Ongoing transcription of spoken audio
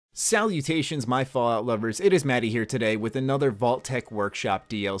Salutations, my Fallout lovers. It is Matty here today with another Vault-Tec Workshop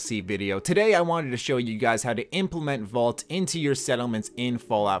DLC video. Today I wanted to show you guys how to implement Vault into your settlements in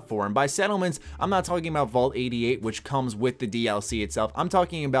Fallout 4. And by settlements, I'm not talking about Vault 88, which comes with the DLC itself. I'm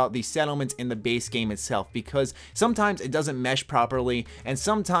talking about the settlements in the base game itself, because sometimes it doesn't mesh properly, and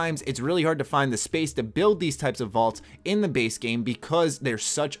sometimes it's really hard to find the space to build these types of vaults in the base game because there's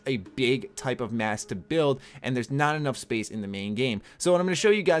such a big type of mass to build, and there's not enough space in the main game. So what I'm going to show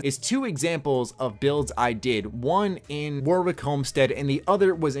you guys is two examples of builds I did, one in Warwick Homestead and the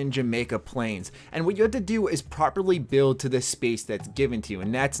other was in Jamaica Plains. And what you have to do is properly build to the space that's given to you,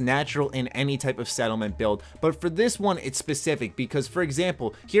 and that's natural in any type of settlement build, but for this one it's specific because, for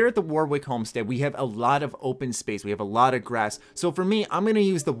example, here at the Warwick Homestead we have a lot of open space, we have a lot of grass. So for me, I'm going to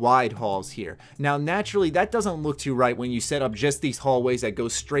use the wide halls here. Now naturally that doesn't look too right when you set up just these hallways that go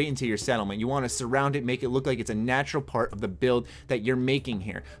straight into your settlement. You want to surround it, make it look like it's a natural part of the build that you're making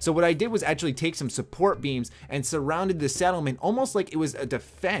here. So what I did was actually take some support beams and surrounded the settlement almost like it was a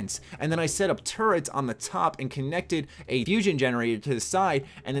defense, and then I set up turrets on the top and connected a fusion generator to the side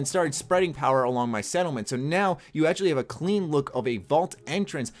and then started spreading power along my settlement. So now you actually have a clean look of a vault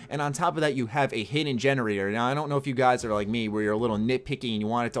entrance, and on top of that you have a hidden generator. Now I don't know if you guys are like me where you're a little nitpicky and you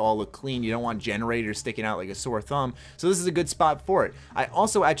want it to all look clean, you don't want generators sticking out like a sore thumb, so this is a good spot for it. I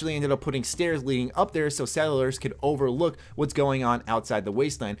also actually ended up putting stairs leading up there so settlers could overlook what's going on outside the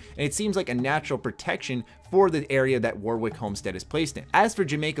wasteland, and it seems like a natural protection for the area that Warwick Homestead is placed in. As for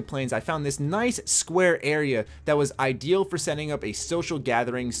Jamaica Plains, I found this nice square area that was ideal for setting up a social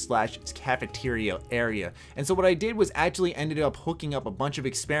gathering slash cafeteria area. And so what I did was actually ended up hooking up a bunch of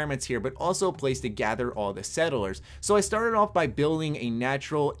experiments here, but also a place to gather all the settlers. So I started off by building a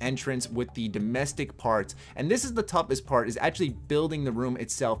natural entrance with the domestic parts, and this is the toughest part, is actually building the room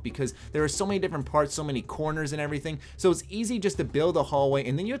itself, because there are so many different parts, so many corners and everything. So it's easy just to build a hallway,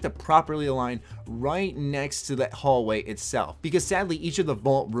 and then you have to properly align right next to that hallway itself, because sadly each of the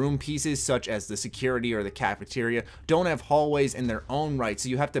vault room pieces, such as the security or the cafeteria, don't have hallways in their own right, so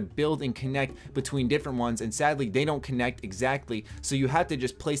you have to build and connect between different ones, and sadly they don't connect exactly, so you have to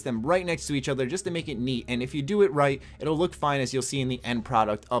just place them right next to each other just to make it neat. And if you do it right, it'll look fine, as you'll see in the end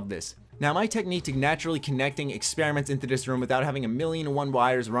product of this. Now my technique to naturally connecting experiments into this room without having 1,000,001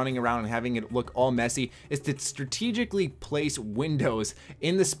 wires running around and having it look all messy is to strategically place windows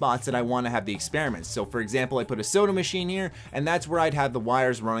in the spots that I want to have the experiments. So for example, I put a soda machine here, and that's where I'd have the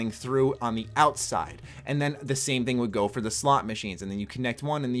wires running through on the outside. And then the same thing would go for the slot machines, and then you connect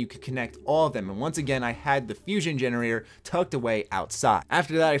one and then you could connect all of them. And once again, I had the fusion generator tucked away outside.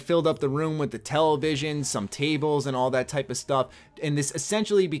 After that, I filled up the room with the television, some tables and all that type of stuff, and this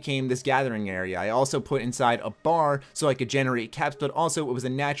essentially became this gathering area. I also put inside a bar so I could generate caps, but also it was a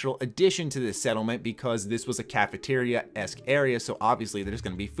natural addition to this settlement because this was a cafeteria-esque area, so obviously there's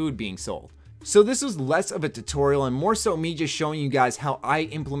going to be food being sold. So this was less of a tutorial and more so me just showing you guys how I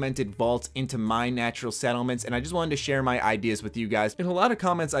implemented vaults into my natural settlements, and I just wanted to share my ideas with you guys. And a lot of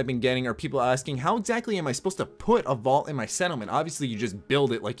comments I've been getting are people asking, how exactly am I supposed to put a vault in my settlement? Obviously you just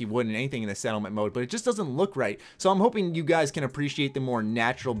build it like you would in anything in the settlement mode, but it just doesn't look right. So I'm hoping you guys can appreciate the more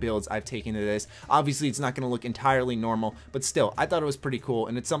natural builds I've taken to this. Obviously it's not going to look entirely normal, but still I thought it was pretty cool,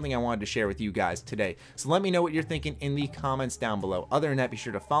 and it's something I wanted to share with you guys today. So let me know what you're thinking in the comments down below. Other than that, be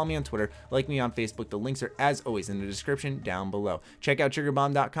sure to follow me on Twitter, like me on Facebook. The links are as always in the description down below. Check out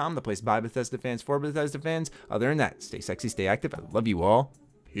triggerbomb.com, the place by Bethesda fans for Bethesda fans. Other than that, stay sexy, stay active. I love you all.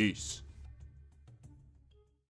 Peace.